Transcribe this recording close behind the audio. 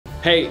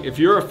Hey, if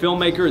you're a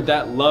filmmaker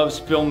that loves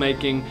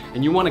filmmaking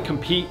and you want to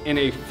compete in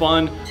a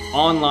fun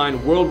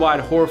online worldwide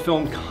horror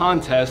film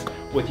contest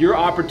with your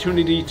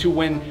opportunity to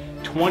win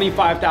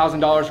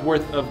 $25,000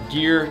 worth of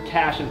gear,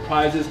 cash, and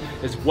prizes,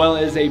 as well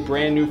as a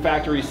brand new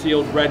factory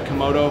sealed red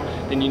Komodo,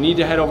 then you need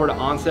to head over to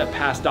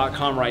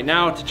OnSetPass.com right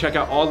now to check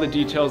out all the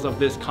details of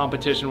this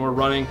competition we're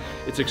running.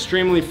 It's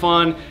extremely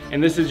fun,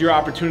 and this is your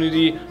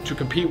opportunity to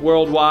compete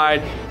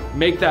worldwide,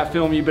 make that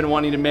film you've been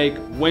wanting to make,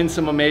 win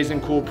some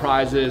amazing cool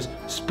prizes.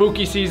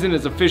 Spooky season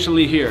is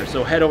officially here,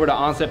 so head over to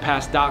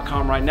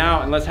OnSetPass.com right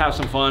now and let's have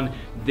some fun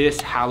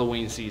this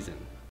Halloween season.